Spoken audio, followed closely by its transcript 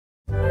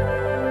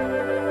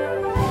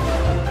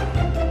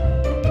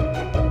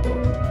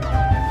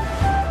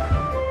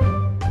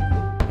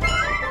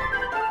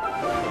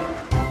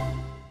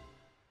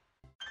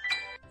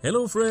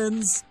Hello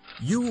friends,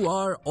 you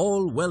are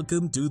all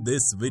welcome to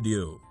this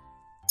video.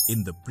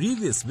 In the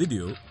previous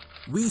video,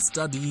 we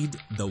studied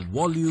the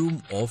volume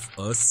of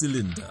a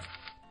cylinder.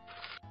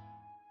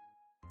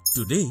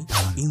 Today,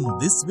 in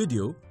this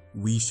video,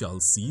 we shall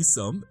see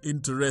some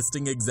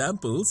interesting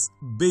examples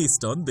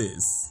based on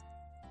this.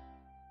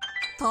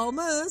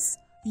 Thomas,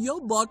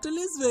 your bottle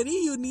is very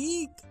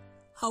unique.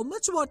 How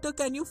much water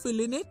can you fill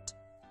in it?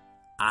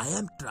 I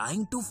am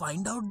trying to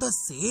find out the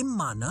same,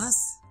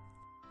 Manas.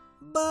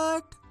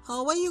 But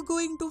how are you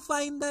going to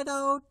find that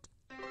out?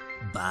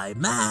 By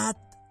math.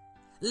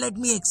 Let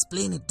me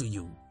explain it to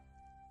you.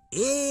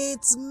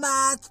 It's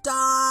math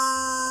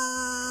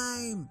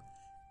time!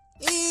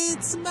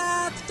 It's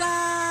math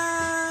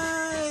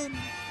time!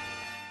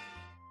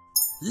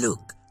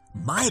 Look,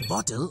 my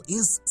bottle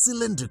is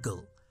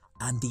cylindrical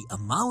and the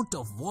amount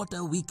of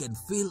water we can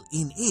fill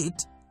in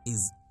it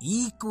is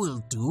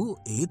equal to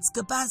its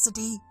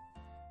capacity.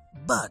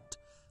 But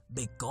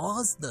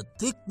because the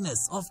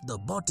thickness of the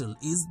bottle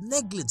is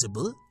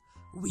negligible,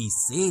 we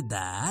say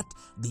that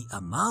the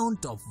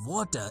amount of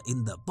water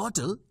in the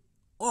bottle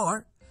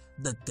or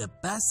the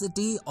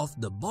capacity of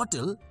the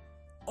bottle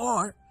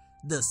or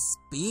the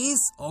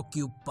space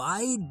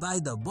occupied by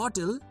the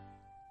bottle,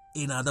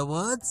 in other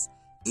words,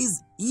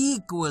 is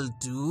equal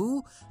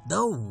to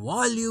the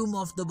volume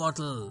of the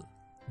bottle.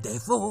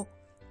 Therefore,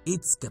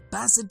 its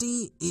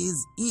capacity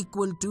is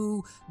equal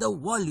to the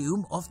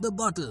volume of the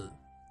bottle.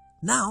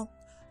 Now,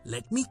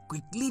 let me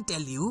quickly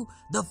tell you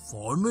the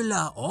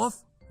formula of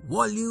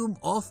volume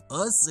of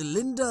a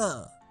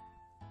cylinder.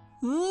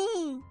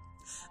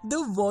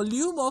 The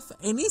volume of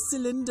any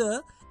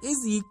cylinder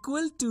is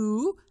equal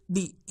to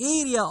the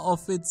area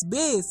of its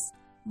base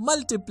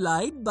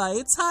multiplied by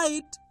its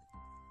height.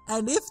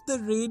 And if the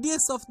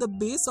radius of the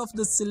base of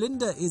the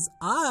cylinder is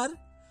r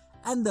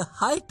and the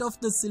height of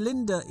the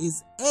cylinder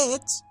is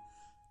h,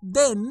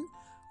 then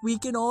we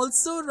can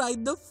also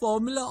write the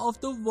formula of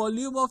the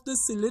volume of the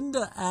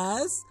cylinder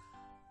as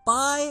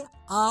pi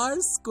r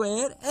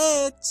square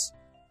h.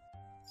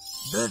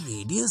 The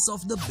radius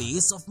of the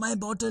base of my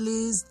bottle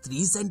is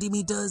 3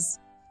 centimeters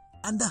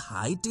and the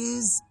height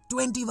is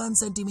 21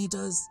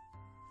 centimeters.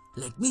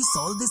 Let me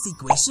solve this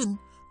equation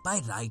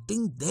by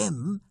writing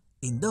them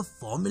in the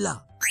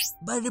formula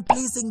by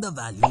replacing the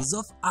values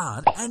of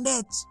r and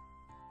h.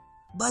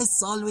 By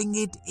solving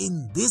it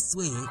in this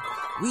way,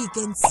 we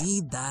can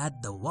see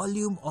that the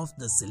volume of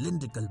the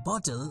cylindrical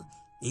bottle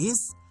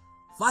is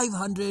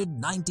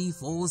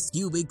 594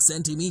 cubic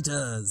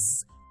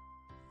centimeters.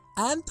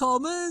 And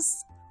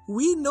Thomas,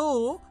 we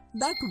know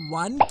that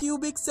 1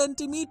 cubic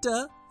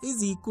centimeter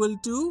is equal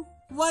to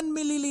 1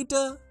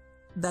 milliliter.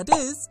 That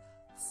is,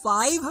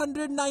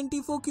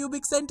 594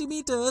 cubic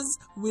centimeters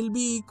will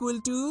be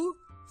equal to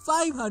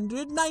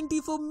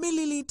 594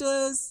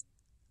 milliliters.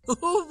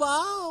 Oh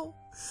wow!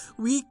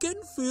 We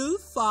can fill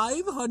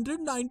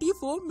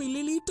 594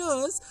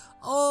 milliliters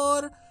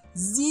or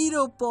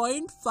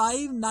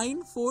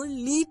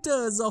 0.594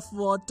 liters of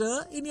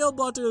water in your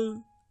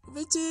bottle,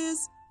 which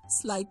is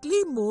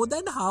slightly more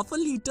than half a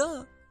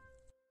liter.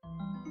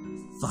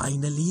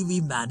 Finally,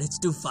 we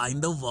managed to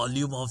find the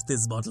volume of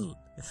this bottle.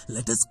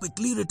 Let us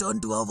quickly return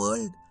to our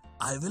world.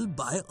 I will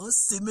buy a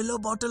similar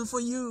bottle for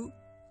you.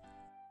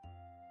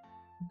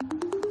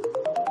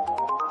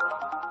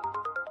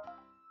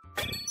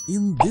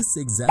 In this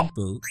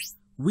example,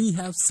 we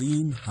have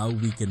seen how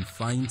we can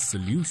find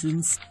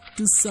solutions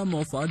to some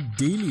of our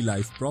daily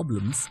life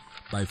problems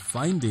by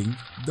finding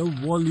the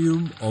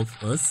volume of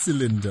a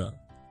cylinder.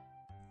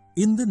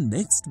 In the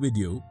next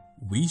video,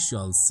 we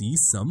shall see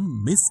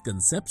some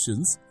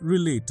misconceptions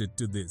related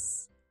to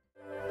this.